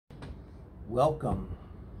Welcome,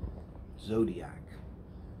 Zodiac.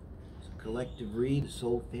 It's a collective read, a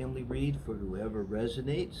soul family read for whoever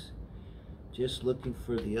resonates. Just looking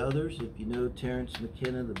for the others. If you know Terence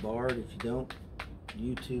Mckenna the Bard, if you don't,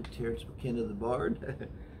 YouTube Terence Mckenna the Bard.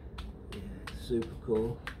 Yeah, super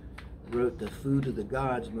cool. Wrote The Food of the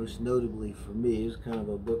Gods, most notably for me. It's kind of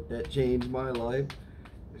a book that changed my life.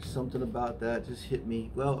 There's something about that just hit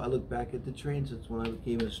me. Well, I look back at the transits when I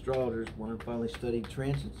became an astrologer, when I finally studied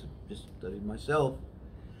transits, just studied myself.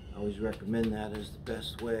 I always recommend that as the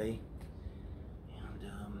best way.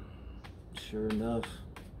 And sure enough,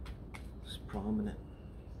 it's prominent.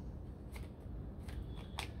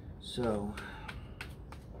 So,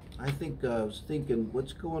 I think I was thinking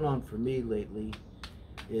what's going on for me lately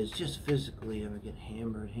is just physically, I get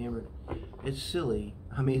hammered. It's silly.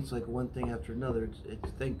 I mean, it's like one thing after another. It's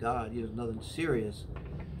thank God, you know, nothing serious.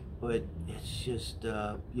 But it's just,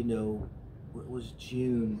 you know, it was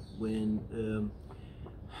June when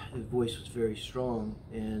his voice was very strong,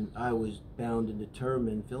 and I was bound and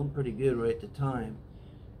determined, feeling pretty good right at the time,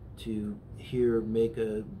 to make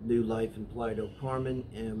a new life in Playa del Carmen.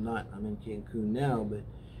 And I'm in Cancun now, but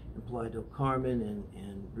in Playa del Carmen, and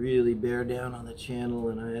really bear down on the channel.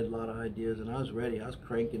 And I had a lot of ideas, and I was ready. I was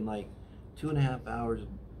cranking like 2.5 hours of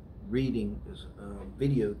reading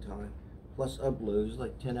video time plus uploads,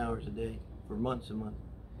 like 10 hours a day for months and months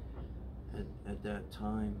at that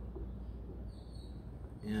time.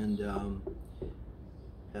 And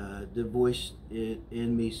the voice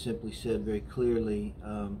in me simply said very clearly,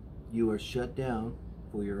 you are shut down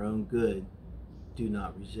for your own good. Do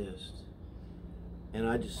not resist. And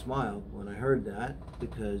I just smiled when I heard that,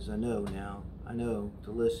 because I know now, I know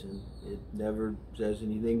to listen. It never says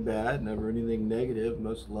anything bad, never anything negative,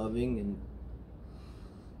 most loving and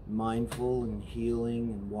mindful and healing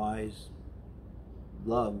and wise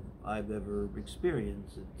love I've ever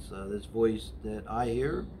experienced. It's this voice that I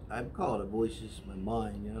hear, I call it a voice, just my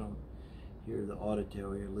mind. You don't hear the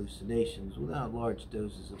auditory hallucinations without large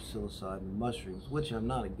doses of psilocybin mushrooms, which I'm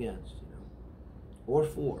not against, you know, or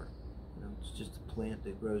for. You know, it's just a plant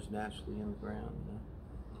that grows naturally in the ground. You know?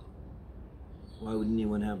 Why would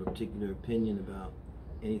anyone have a particular opinion about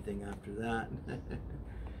anything after that?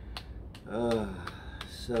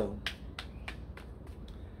 So,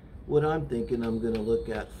 what I'm thinking I'm going to look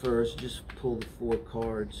at first, just pull the 4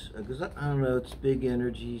 cards, because I don't know, it's big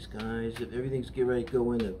energies, guys. Everything's getting ready to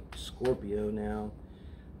go into Scorpio now,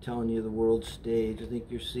 telling you the world stage. I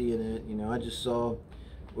think you're seeing it. You know, I just saw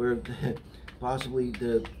where possibly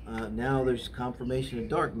now there's confirmation of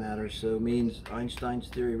dark matter, so it means Einstein's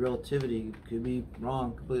theory of relativity could be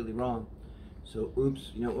wrong, completely wrong. So,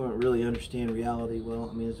 oops, you know, we don't really understand reality well.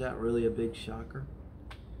 I mean, is that really a big shocker?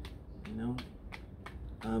 You know?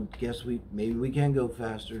 Guess maybe we can go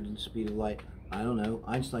faster than the speed of light. I don't know.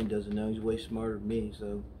 Einstein doesn't know. He's way smarter than me.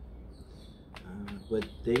 So, but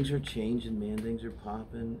things are changing, man. Things are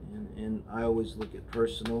popping, and I always look at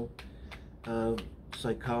personal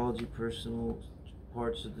psychology, personal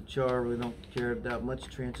parts of the chart. I really don't care that much.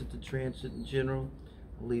 Transit to transit in general.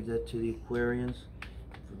 I'll leave that to the Aquarians.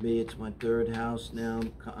 For me, it's my 3rd house now.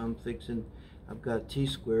 I've got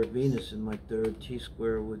T-square Venus in my 3rd,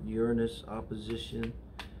 T-square with Uranus opposition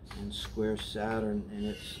and square Saturn, and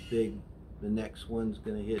it's big. The next one's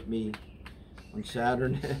going to hit me on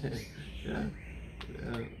Saturn. Yeah.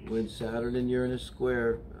 When Saturn and Uranus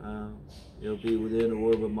square, it'll be within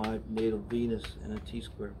orb of my natal Venus and a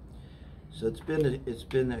T-square. So it's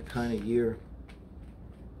been that kind of year.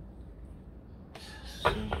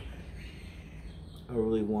 So I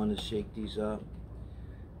really want to shake these up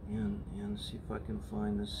and see if I can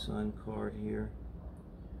find the Sun card here.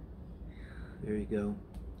 There you go.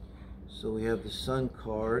 So we have the Sun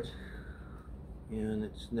card, and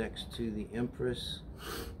it's next to the Empress,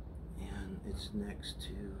 and it's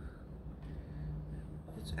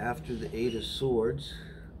after the 8 of Swords,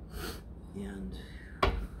 and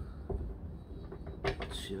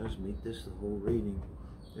shit, I'll just make this the whole reading.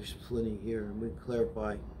 There's plenty here. I'm going to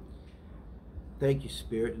clarify. Thank you,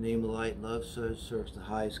 Spirit. In the name of light and love, so serves the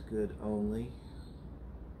highest good only.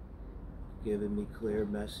 Giving me clear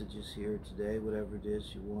messages here today, whatever it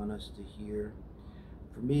is you want us to hear.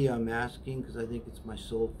 For me, I'm asking because I think it's my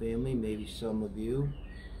soul family. Maybe some of you,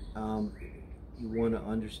 you want to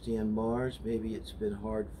understand Mars. Maybe it's been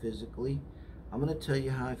hard physically. I'm going to tell you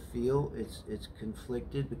how I feel. It's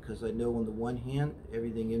conflicted, because I know on the one hand,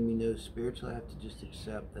 everything in me knows spiritual. I have to just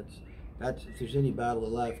accept. That's if there's any battle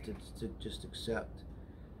left, it's to just accept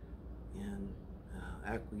and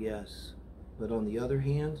acquiesce. But on the other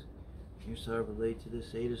hand, here's how I relate to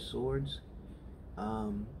this 8 of Swords.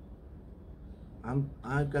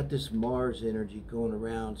 I've got this Mars energy going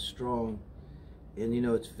around strong, And you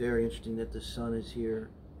know, it's very interesting that the sun is here.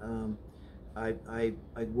 I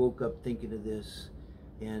woke up thinking of this,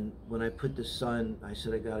 and when I put the sun, I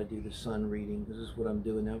said I got to do the sun reading. This is what I'm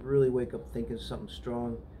doing now. Really wake up thinking of something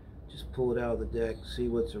strong, just pull it out of the deck, see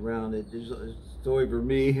what's around it. There's a story for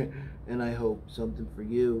me, and I hope something for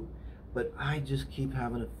you. But I just keep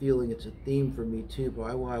having a feeling it's a theme for me too. But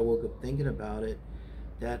I woke up thinking about it,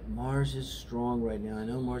 that Mars is strong right now. I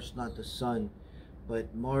know Mars is not the sun,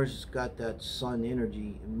 but Mars has got that sun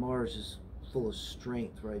energy, and Mars is full of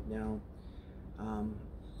strength right now. And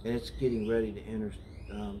it's getting ready to enter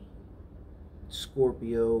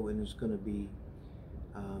Scorpio, and there's going to be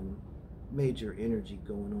major energy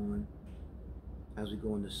going on as we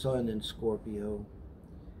go into Sun and Scorpio.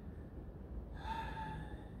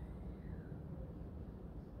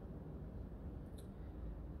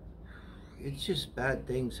 It's just bad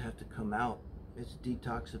things have to come out. It's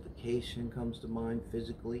detoxification comes to mind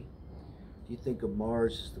physically. If you think of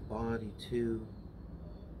Mars as the body too,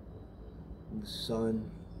 and the sun,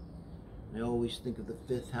 I always think of the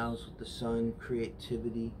 5th house with the sun,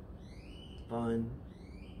 creativity, fun,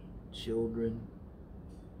 children,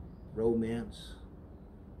 romance,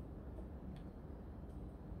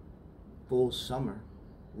 full summer,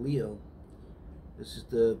 Leo. This is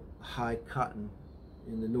the high cotton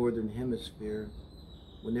in the northern hemisphere,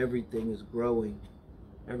 when everything is growing,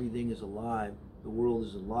 everything is alive, the world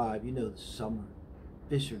is alive. You know, the summer,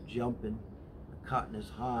 fish are jumping, the cotton is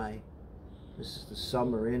high. This is the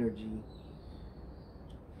summer energy.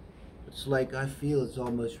 It's like I feel it's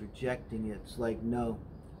almost rejecting it. It's like, no,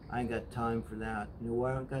 I ain't got time for that. You know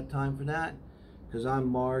why I don't got time for that? Because I'm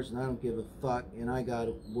Mars and I don't give a fuck, and I got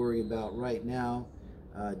to worry about right now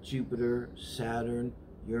Jupiter, Saturn,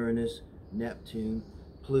 Uranus, Neptune,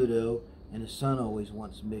 Pluto, and the sun always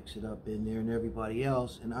wants to mix it up in there, and everybody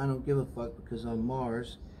else, and I don't give a fuck because I'm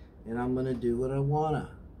Mars and I'm gonna do what I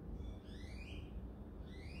wanna.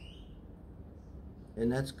 And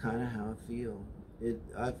that's kind of how I feel.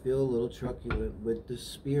 I feel a little truculent with the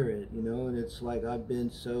spirit, you know, and it's like I've been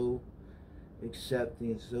so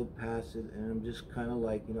accepting and so passive, and I'm just kind of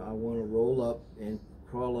like, you know, I want to roll up and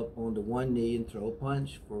crawl up onto one knee and throw a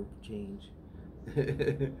punch for change.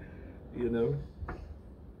 You know,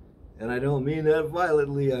 and I don't mean that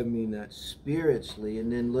violently, I mean that spiritually.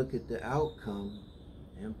 And then look at the outcome,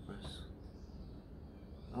 Empress.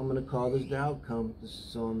 I'm going to call this the outcome. This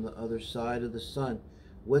is on the other side of the sun.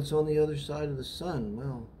 What's on the other side of the sun?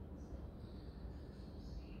 Well,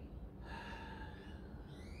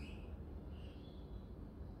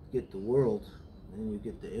 you get the world, and you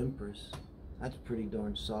get the Empress. That's pretty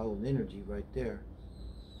darn solid energy right there.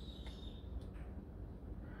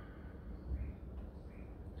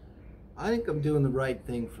 I think I'm doing the right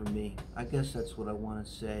thing for me. I guess that's what I want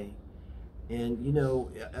to say. And, you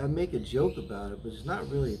know, I make a joke about it, but it's not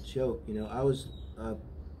really a joke. You know, I was,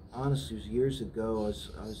 honestly, it was years ago, I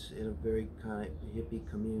was in a very kind of hippie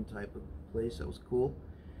commune type of place that was cool.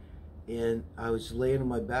 And I was laying on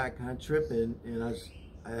my back, kind of tripping, and I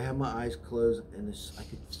had my eyes closed, and I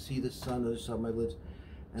could see the sun on the other side of my lips.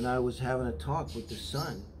 And I was having a talk with the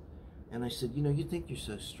sun. And I said, you know, you think you're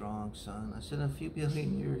so strong, son. I said, in a few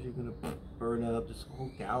billion years, you're going to burn up. This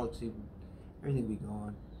whole galaxy, everything will be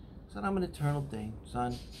gone. I said, I'm an eternal thing,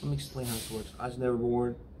 son. Let me explain how this works. I was never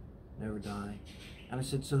born, never die. And I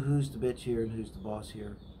said, so who's the bitch here and who's the boss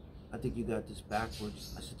here? I think you got this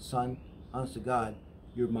backwards. I said, son, honest to God,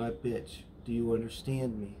 you're my bitch. Do you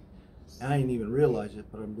understand me? And I didn't even realize it,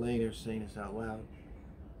 but I'm laying there saying this out loud.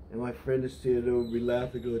 And my friend is standing over me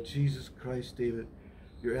laughing, going, Jesus Christ, David.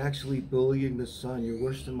 You're actually bullying the sun. You're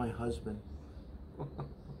worse than my husband.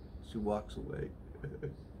 She walks away.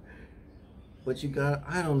 But you got,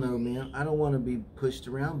 I don't know, man. I don't want to be pushed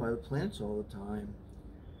around by the planets all the time.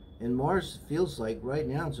 And Mars feels like right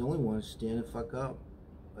now it's the only one to stand the fuck up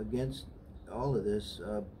against all of this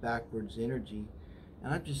backwards energy.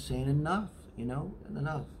 And I'm just saying enough, you know,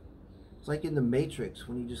 enough. It's like in the Matrix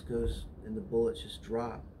when he just goes and the bullets just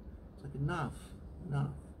drop. It's like enough,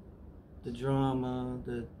 enough. The drama,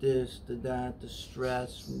 the this, the that, the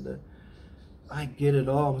stress, and the, I get it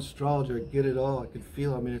all. I'm an astrologer, I get it all. I can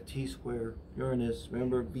feel I'm in a T-square. Uranus,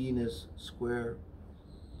 remember Venus, square,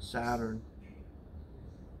 Saturn.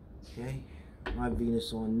 Okay, my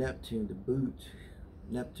Venus on Neptune to boot.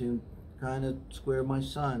 Neptune kind of square my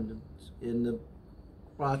sun in the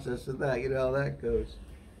process of that. You know how that goes.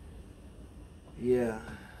 Yeah,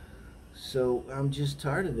 so I'm just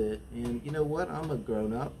tired of it. And you know what? I'm a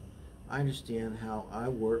grown-up. I understand how I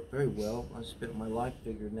work very well. I spent my life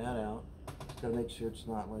figuring that out. Just gotta make sure it's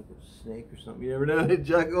not like a snake or something. You never know how to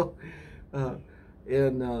juggle.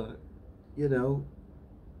 You know,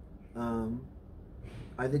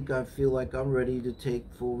 I think I feel like I'm ready to take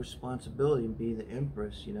full responsibility and be the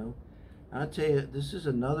Empress, you know. And I'll tell you, this is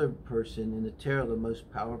another person in the tarot, the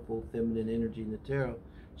most powerful feminine energy in the tarot.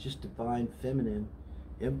 It's just divine feminine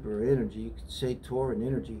Emperor energy. You could say Tauran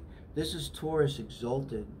energy. This is Taurus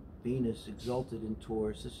exalted, Venus exalted in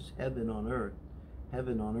Taurus. This is heaven on earth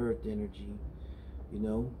energy, you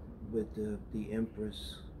know, with the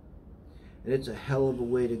Empress. And it's a hell of a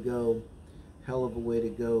way to go. Hell of a way to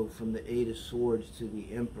go from the Eight of Swords to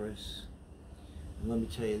the Empress. And let me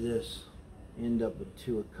tell you this, end up with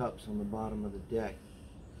Two of Cups on the bottom of the deck.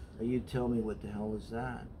 Now you tell me, what the hell is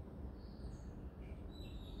that?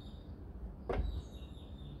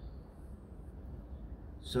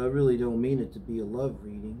 So I really don't mean it to be a love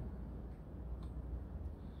reading.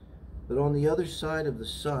 But on the other side of the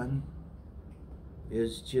sun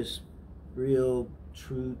is just real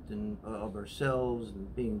truth and of ourselves,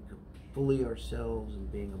 and being fully ourselves,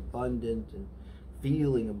 and being abundant and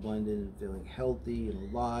feeling healthy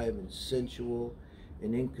and alive and sensual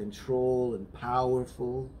and in control and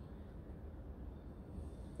powerful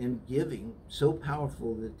and giving. So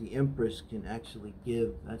powerful that the Empress can actually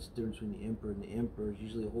give. That's the difference between the Emperor and the Emperor. Is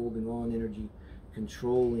usually holding on energy,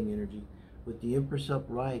 controlling energy. With the Empress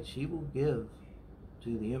upright, she will give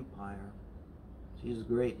to the Empire. She's a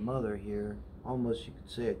great mother here. Almost, you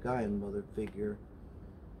could say, a Gaian mother figure.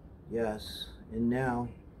 Yes. And now,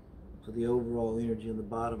 for the overall energy on the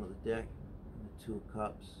bottom of the deck, the Two of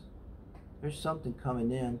Cups. There's something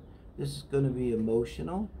coming in. This is going to be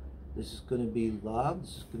emotional. This is going to be love.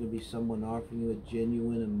 This is going to be someone offering you a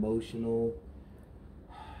genuine, emotional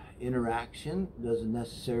interaction. It doesn't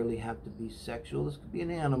necessarily have to be sexual. This could be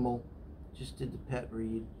an animal. Just did the pet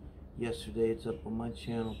read yesterday. It's up on my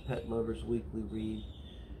channel, Pet Lovers Weekly Read,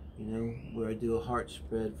 you know, where I do a heart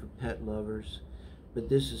spread for pet lovers. But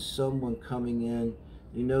this is someone coming in.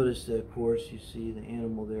 You notice that, of course, you see the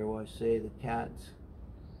animal there, where I say the cats.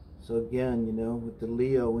 So again, you know, with the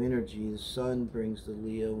Leo energy, the sun brings the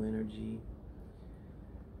Leo energy.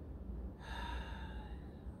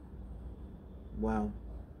 Wow.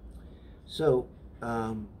 So,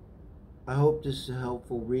 I hope this is a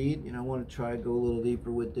helpful read. You know, I want to try to go a little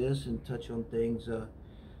deeper with this and touch on things,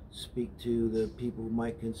 speak to the people who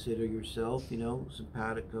might consider yourself, you know,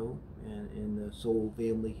 simpatico and in the soul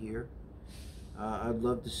family here. I'd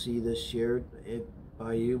love to see this shared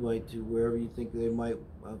by you, to wherever you think they might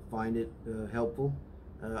find it helpful.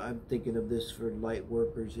 I'm thinking of this for light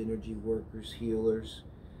workers, energy workers, healers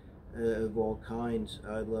of all kinds.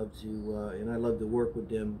 I'd love to, and I love to work with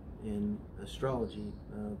them in astrology,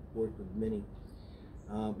 work with many.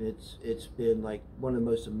 It's been like one of the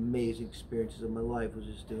most amazing experiences of my life was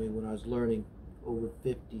just doing when I was learning over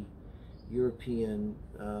 50 European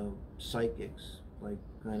psychics, like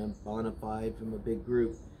kind of bona fide from a big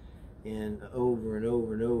group, and over and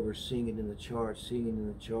over and over, seeing it in the chart,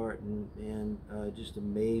 and just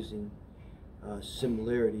amazing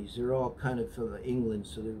similarities. They're all kind of from England,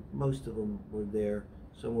 so most of them were there.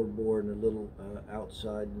 Some were born a little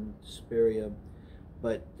outside in Speria,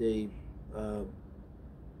 but they,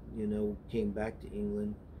 you know, came back to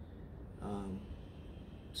England.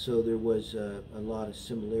 So there was a lot of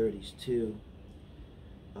similarities too.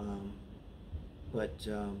 But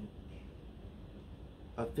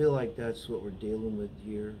I feel like that's what we're dealing with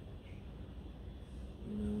here.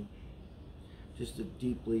 You know, just a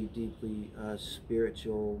deeply, deeply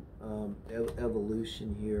spiritual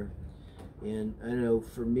evolution here. And I know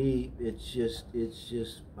for me, it's just,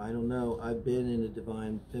 I don't know, I've been in the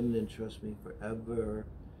divine feminine, trust me, forever.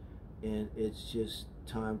 And it's just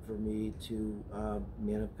time for me to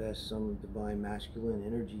manifest some divine masculine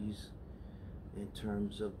energies in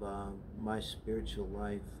terms of my spiritual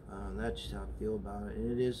life. That's just how I feel about it.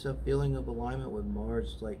 And it is a feeling of alignment with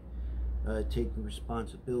Mars, like taking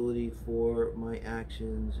responsibility for my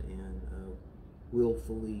actions and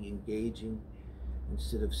willfully engaging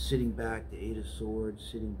instead of sitting back, the Eight of Swords,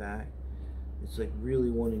 sitting back. It's like really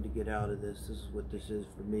wanting to get out of this. This is what this is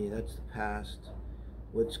for me. That's the past.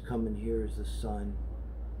 What's coming here is the sun,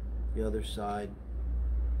 the other side,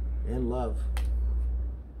 and love.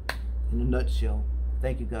 In a nutshell.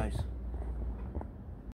 Thank you, guys.